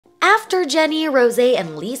After Jennie, Rosé,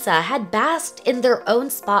 and Lisa had basked in their own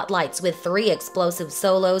spotlights with 3 explosive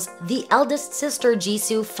solos, the eldest sister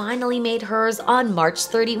Jisoo finally made hers on March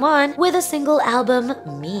 31 with a single album,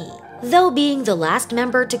 Me. Though being the last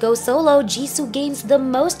member to go solo, Jisoo gains the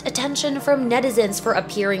most attention from netizens for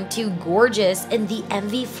appearing too gorgeous in the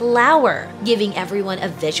MV Flower, giving everyone a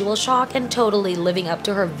visual shock and totally living up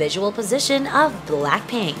to her visual position of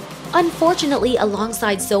Blackpink. Unfortunately,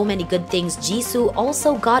 alongside so many good things, Jisoo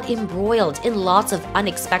also got embroiled in lots of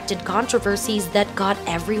unexpected controversies that got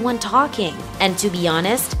everyone talking. And to be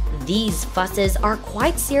honest, these fusses are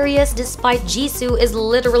quite serious despite Jisoo is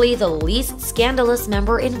literally the least scandalous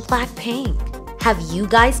member in Blackpink. Have you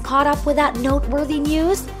guys caught up with that noteworthy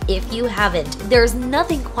news? If you haven't, there's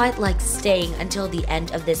nothing quite like staying until the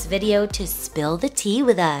end of this video to spill the tea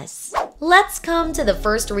with us. Let's come to the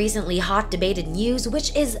first recently hot debated news,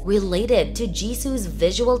 which is related to Jisoo's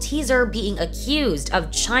visual teaser being accused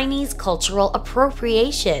of Chinese cultural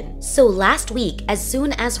appropriation. So last week, as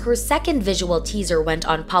soon as her second visual teaser went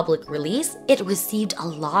on public release, it received a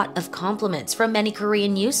lot of compliments from many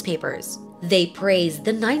Korean newspapers. They praised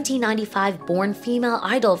the 1995-born female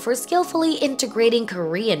idol for skillfully integrating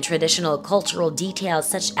Korean traditional cultural details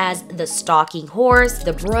such as the stalking horse,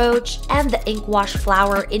 the brooch, and the ink wash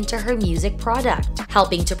flower into her music product,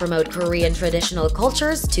 helping to promote Korean traditional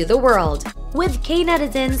cultures to the world. With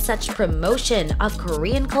K-netizens, such promotion of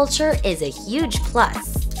Korean culture is a huge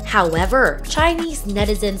plus. However, Chinese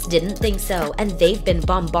netizens didn't think so, and they've been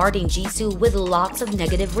bombarding Jisoo with lots of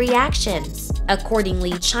negative reactions.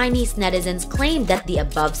 Accordingly, Chinese netizens claimed that the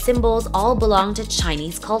above symbols all belong to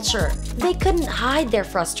Chinese culture. They couldn't hide their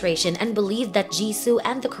frustration and believed that Jisoo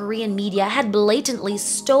and the Korean media had blatantly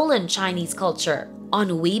stolen Chinese culture. On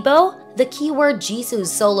Weibo, the keyword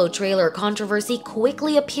Jisoo's solo trailer controversy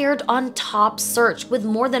quickly appeared on top search with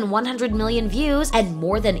more than 100 million views and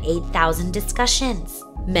more than 8,000 discussions.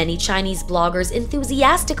 Many Chinese bloggers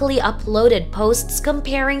enthusiastically uploaded posts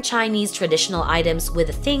comparing Chinese traditional items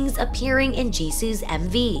with things appearing in Jisoo's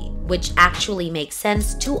MV, which actually makes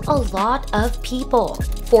sense to a lot of people.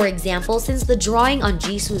 For example, since the drawing on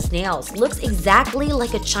Jisoo's nails looks exactly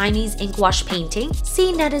like a Chinese inkwash painting,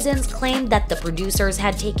 netizens claimed that the producers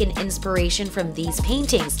had taken inspiration from these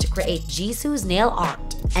paintings to create Jisoo's nail art.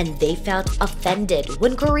 And they felt offended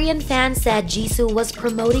when Korean fans said Jisoo was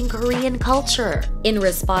promoting Korean culture. In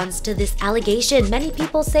response to this allegation, many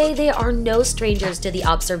people say they are no strangers to the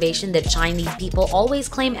observation that Chinese people always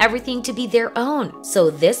claim everything to be their own, so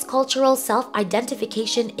this cultural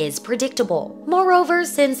self-identification is predictable. Moreover,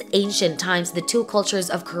 since ancient times, the two cultures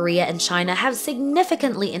of Korea and China have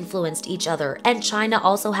significantly influenced each other, and China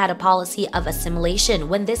also had a policy of assimilation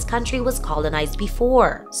when this country was colonized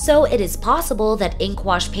before. So it is possible that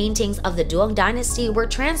inkwash paintings of the Duong dynasty were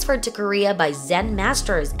transferred to Korea by Zen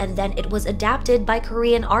masters and then it was adapted by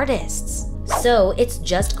Korean artists. So it's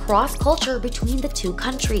just cross-culture between the two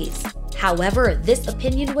countries. However, this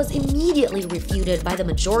opinion was immediately refuted by the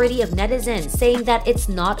majority of netizens, saying that it's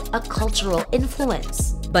not a cultural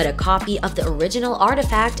influence, but a copy of the original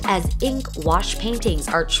artifact, as ink wash paintings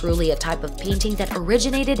are truly a type of painting that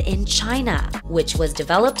originated in China, which was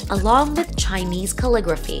developed along with Chinese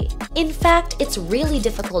calligraphy. In fact, it's really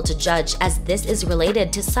difficult to judge as this is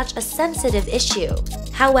related to such a sensitive issue.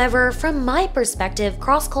 However, from my perspective,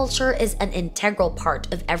 cross-culture is an integral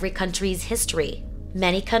part of every country's history.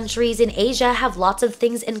 Many countries in Asia have lots of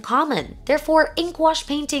things in common. Therefore, inkwash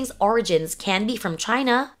paintings' origins can be from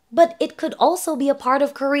China, but it could also be a part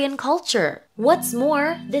of Korean culture. What's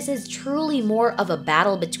more, this is truly more of a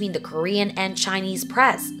battle between the Korean and Chinese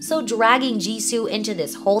press, so dragging Jisoo into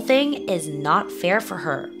this whole thing is not fair for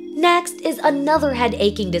her. Next is another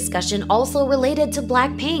head-aching discussion also related to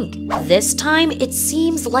Blackpink. This time, it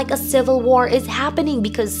seems like a civil war is happening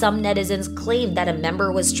because some netizens claim that a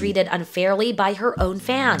member was treated unfairly by her own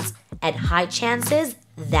fans, and high chances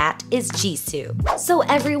that is Jisoo. So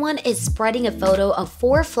everyone is spreading a photo of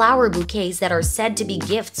 4 flower bouquets that are said to be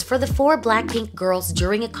gifts for the 4 Blackpink girls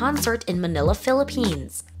during a concert in Manila,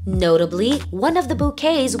 Philippines. Notably, one of the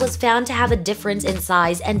bouquets was found to have a difference in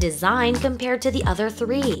size and design compared to the other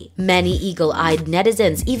 3. Many eagle-eyed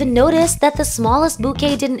netizens even noticed that the smallest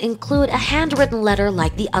bouquet didn't include a handwritten letter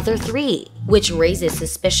like the other 3, which raises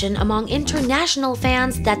suspicion among international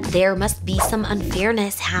fans that there must be some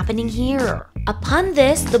unfairness happening here. Upon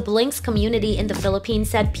this, the Blinks community in the Philippines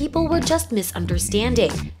said people were just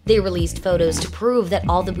misunderstanding. They released photos to prove that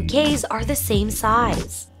all the bouquets are the same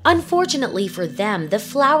size. Unfortunately for them, the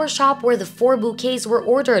flower shop where the 4 bouquets were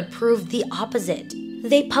ordered proved the opposite.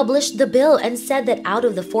 They published the bill and said that out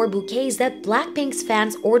of the 4 bouquets that Blackpink's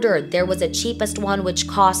fans ordered, there was a cheapest one which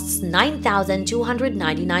costs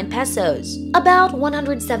 9,299 pesos, about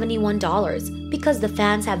 $171, because the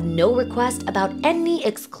fans have no request about any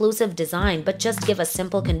exclusive design but just give a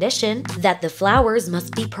simple condition that the flowers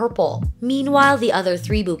must be purple. Meanwhile, the other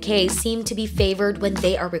 3 bouquets seem to be favored when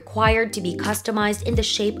they are required to be customized in the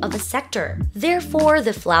shape of a sector. Therefore,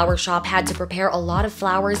 the flower shop had to prepare a lot of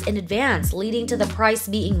flowers in advance, leading to the price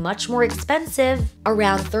being much more expensive,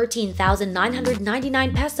 around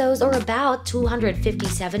 13,999 pesos or about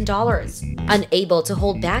 $257. Unable to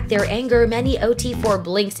hold back their anger, many OT4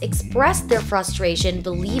 blinks expressed their frustration,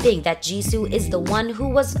 believing that Jisoo is the one who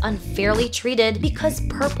was unfairly treated because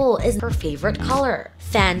purple is her favorite color.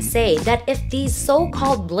 Fans say that if these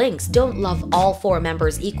so-called blinks don't love all 4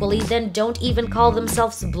 members equally, then don't even call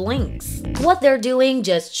themselves blinks. What they're doing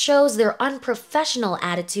just shows their unprofessional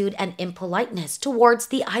attitude and impoliteness towards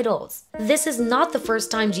the idols. This is not the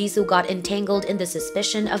first time Jisoo got entangled in the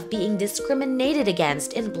suspicion of being discriminated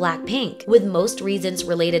against in Blackpink, with most reasons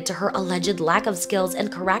related to her alleged lack of skills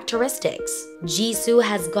and characteristics. Jisoo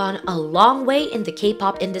has gone a long way in the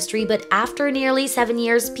K-pop industry, but after nearly 7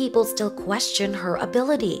 years, people still question her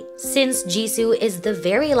ability. Since Jisoo is the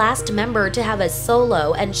very last member to have a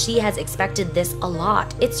solo and she has expected this a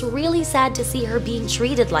lot, it's really sad to see her being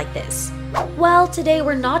treated like this. Well, today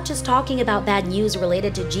we're not just talking about bad news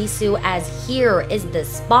related to Jisoo, as here is the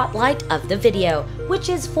spotlight of the video, which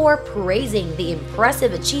is for praising the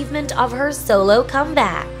impressive achievement of her solo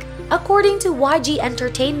comeback. According to YG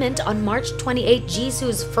Entertainment, on March 28,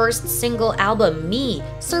 Jisoo's first single album, Me,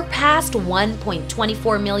 surpassed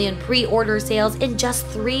 1.24 million pre-order sales in just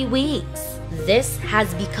 3 weeks. This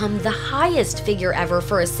has become the highest figure ever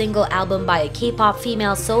for a single album by a K-pop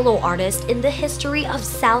female solo artist in the history of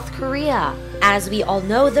South Korea. As we all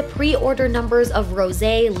know, the pre-order numbers of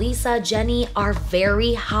Rosé, Lisa, Jennie are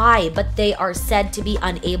very high, but they are said to be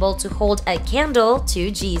unable to hold a candle to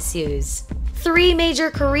Jisoo's. 3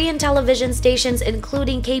 major Korean television stations,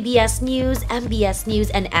 including KBS News, MBS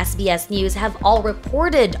News, and SBS News, have all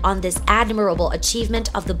reported on this admirable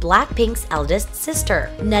achievement of the Blackpink's eldest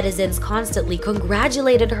sister. Netizens constantly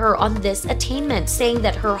congratulated her on this attainment, saying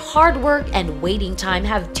that her hard work and waiting time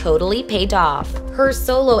have totally paid off. Her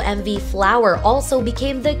solo MV Flower also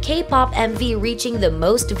became the K-pop MV, reaching the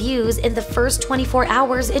most views in the first 24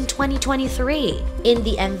 hours in 2023. In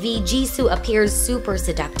the MV, Jisoo appears super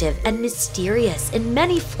seductive and mysterious in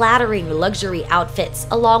many flattering luxury outfits,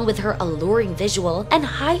 along with her alluring visual and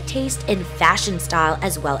high taste in fashion style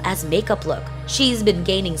as well as makeup look. She's been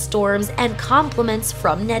gaining storms and compliments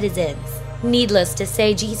from netizens. Needless to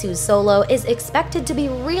say, Jisoo's solo is expected to be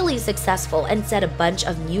really successful and set a bunch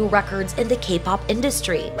of new records in the K-pop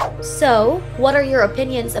industry. So, what are your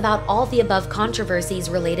opinions about all the above controversies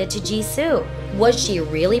related to Jisoo? Was she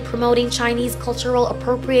really promoting Chinese cultural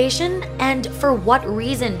appropriation? And for what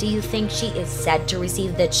reason do you think she is said to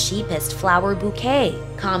receive the cheapest flower bouquet?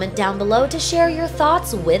 Comment down below to share your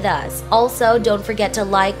thoughts with us. Also, don't forget to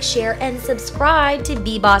like, share, and subscribe to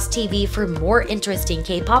BeBoss TV for more interesting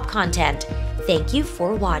K-pop content. Thank you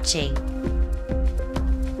for watching.